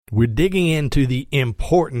We're digging into the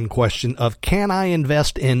important question of, can I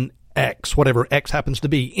invest in X, whatever X happens to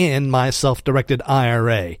be, in my self-directed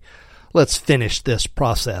IRA? Let's finish this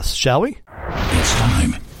process, shall we? It's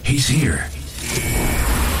time. He's here.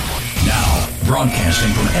 Now,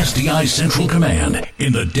 broadcasting from SDI Central Command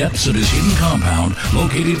in the depths of his hidden compound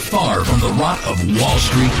located far from the rot of Wall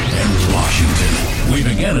Street and Washington,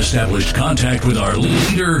 we've again established contact with our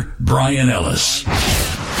leader, Brian Ellis.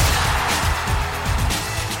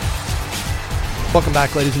 Welcome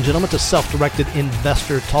back, ladies and gentlemen, to Self-Directed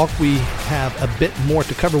Investor Talk. We have a bit more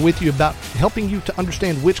to cover with you about helping you to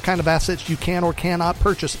understand which kind of assets you can or cannot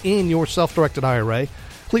purchase in your self-directed IRA.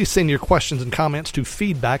 Please send your questions and comments to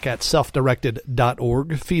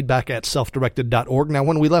feedback@selfdirected.org, feedback@selfdirected.org. Now,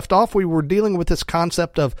 when we left off, we were dealing with this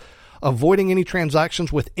concept of avoiding any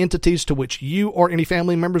transactions with entities to which you or any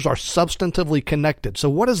family members are substantively connected. So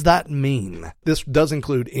what does that mean? This does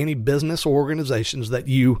include any business or organizations that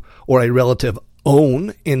you or a relative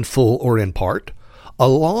own in full or in part,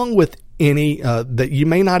 along with any that you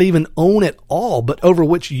may not even own at all, but over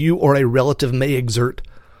which you or a relative may exert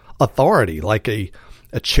authority, like a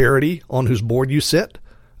charity on whose board you sit,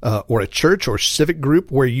 or a church or civic group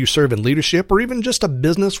where you serve in leadership, or even just a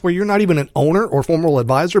business where you're not even an owner or formal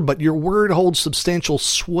advisor, but your word holds substantial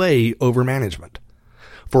sway over management.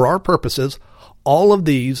 For our purposes, all of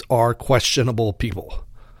these are questionable people.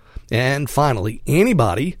 And finally,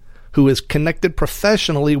 anybody who is connected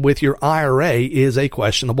professionally with your IRA is a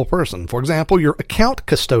questionable person. For example, your account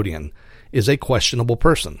custodian is a questionable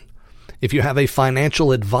person. If you have a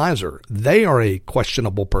financial advisor, they are a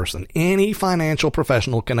questionable person. Any financial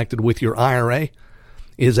professional connected with your IRA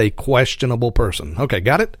is a questionable person. Okay,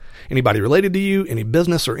 got it? Anybody related to you, any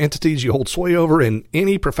business or entities you hold sway over, and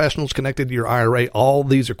any professionals connected to your IRA, all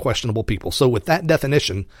these are questionable people. So with that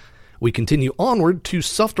definition, we continue onward to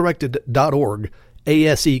selfdirected.org,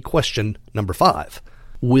 ASE question number 5.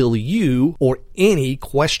 Will you or any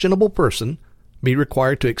questionable person be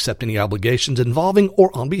required to accept any obligations involving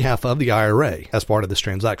or on behalf of the IRA as part of this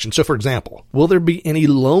transaction? So, for example, will there be any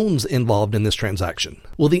loans involved in this transaction?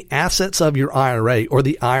 Will the assets of your IRA or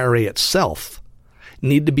the IRA itself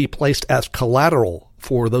need to be placed as collateral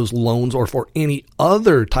for those loans or for any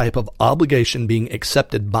other type of obligation being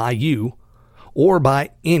accepted by you or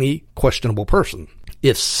by any questionable person?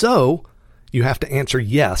 If so, you have to answer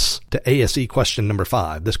yes to ASE question number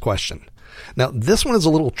 5, this question. Now, this one is a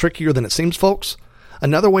little trickier than it seems, folks.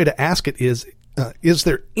 Another way to ask it is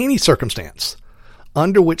there any circumstance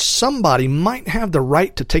under which somebody might have the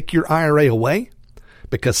right to take your IRA away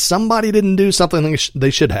because somebody didn't do something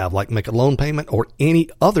they should have, like make a loan payment or any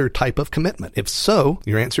other type of commitment? If so,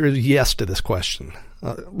 your answer is yes to this question.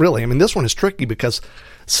 Really, this one is tricky because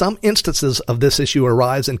some instances of this issue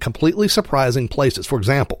arise in completely surprising places. For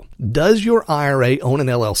example, does your IRA own an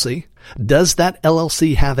LLC? Does that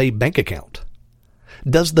LLC have a bank account?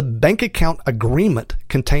 Does the bank account agreement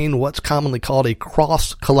contain what's commonly called a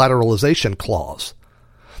cross-collateralization clause?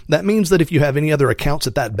 That means that if you have any other accounts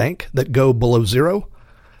at that bank that go below zero,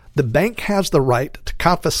 the bank has the right to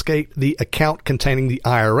confiscate the account containing the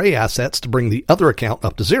IRA assets to bring the other account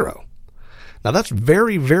up to zero. Now, that's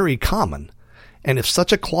very, very common. And if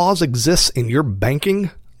such a clause exists in your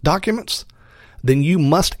banking documents, then you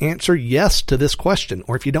must answer yes to this question.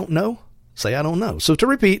 Or if you don't know, say, I don't know. So to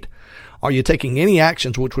repeat, are you taking any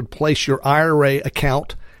actions which would place your IRA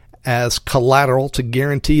account as collateral to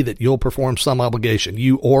guarantee that you'll perform some obligation,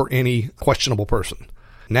 you or any questionable person?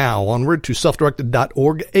 Now, onward to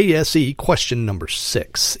selfdirected.org, ASE question number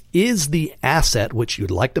 6. Is the asset which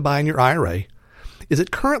you'd like to buy in your IRA, is it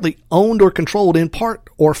currently owned or controlled in part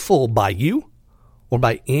or full by you or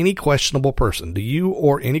by any questionable person? Do you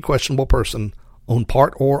or any questionable person own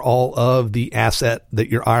part or all of the asset that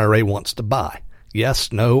your IRA wants to buy?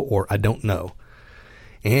 Yes, no, or I don't know.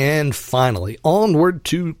 And finally, onward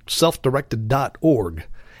to selfdirected.org,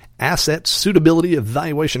 asset suitability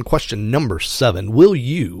evaluation question number 7. Will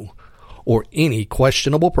you or any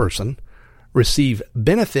questionable person receive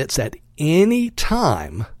benefits at any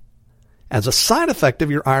time as a side effect of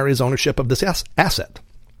your IRA's ownership of this asset?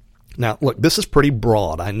 Now, look, this is pretty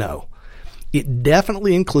broad, I know. It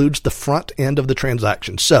definitely includes the front end of the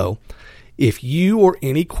transaction. So, if you or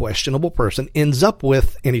any questionable person ends up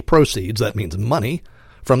with any proceeds, that means money,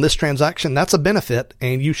 from this transaction, that's a benefit,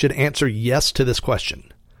 and you should answer yes to this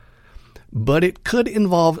question. But it could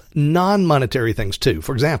involve non-monetary things too.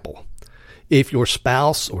 For example, if your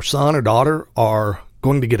spouse or son or daughter are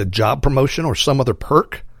going to get a job promotion or some other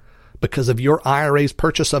perk because of your IRA's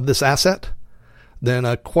purchase of this asset, then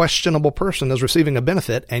a questionable person is receiving a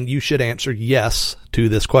benefit, and you should answer yes to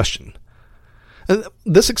this question. And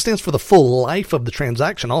this extends for the full life of the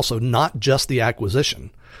transaction also, not just the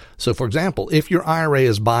acquisition. So, for example, if your IRA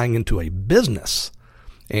is buying into a business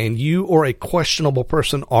and you or a questionable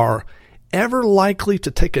person are ever likely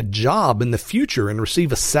to take a job in the future and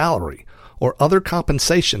receive a salary or other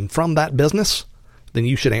compensation from that business, then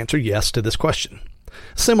you should answer yes to this question.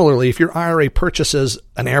 Similarly, if your IRA purchases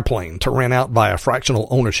an airplane to rent out via fractional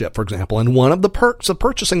ownership, for example, and one of the perks of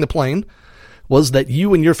purchasing the plane was that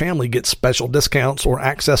you and your family get special discounts or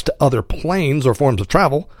access to other planes or forms of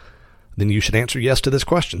travel, then you should answer yes to this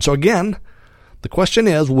question. So again, the question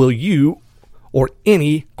is, will you or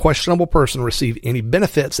any questionable person receive any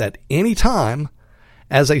benefits at any time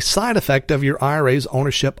as a side effect of your IRA's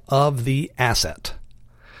ownership of the asset?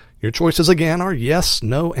 Your choices again are yes,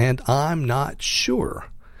 no, and I'm not sure.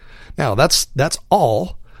 Now, that's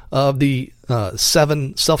all of the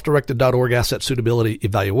 7 self-directed.org asset suitability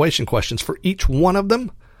evaluation questions. For each one of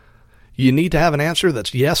them, you need to have an answer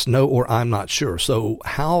that's yes, no, or I'm not sure. So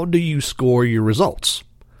how do you score your results?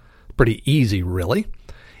 Pretty easy, really.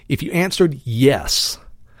 If you answered yes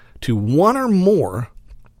to one or more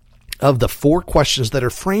of the 4 questions that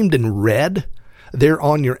are framed in red, they're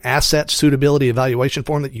on your asset suitability evaluation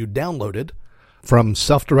form that you downloaded from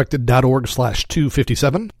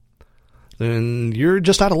selfdirected.org/257, then you're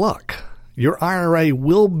just out of luck. Your IRA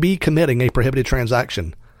will be committing a prohibited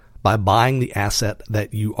transaction by buying the asset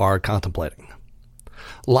that you are contemplating.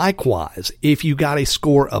 Likewise, if you got a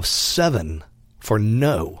score of 7 for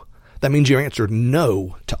no, that means you answered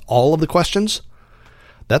no to all of the questions.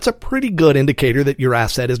 That's a pretty good indicator that your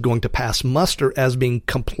asset is going to pass muster as being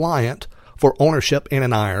compliant for ownership in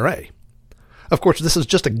an IRA. Of course, this is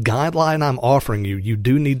just a guideline I'm offering you. You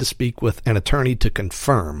do need to speak with an attorney to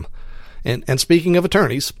confirm. And speaking of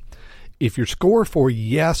attorneys, if your score for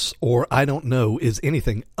yes or I don't know is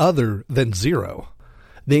anything other than 0,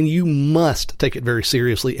 then you must take it very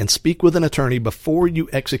seriously and speak with an attorney before you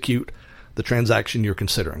execute the transaction you're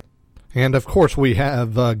considering. And of course, we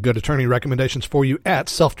have good attorney recommendations for you at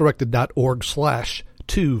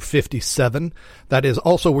selfdirected.org/257. That is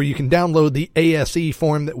also where you can download the ASE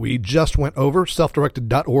form that we just went over,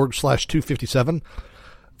 selfdirected.org/257.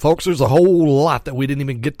 Folks, there's a whole lot that we didn't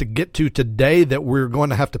even get to today that we're going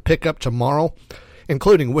to have to pick up tomorrow,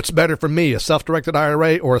 including what's better for me, a self-directed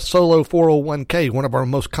IRA or a solo 401k, one of our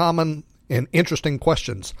most common and interesting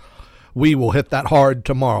questions. We will hit that hard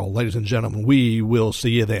tomorrow, ladies and gentlemen. We will see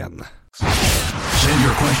you then. Send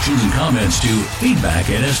your questions and comments to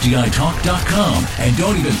feedback@sditalk.com. And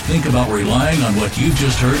don't even think about relying on what you've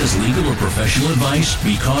just heard as legal or professional advice,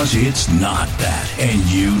 because it's not that, and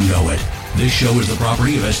you know it. This show is the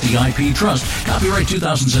property of SDIP Trust. Copyright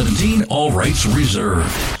 2017, all rights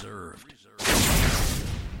reserved.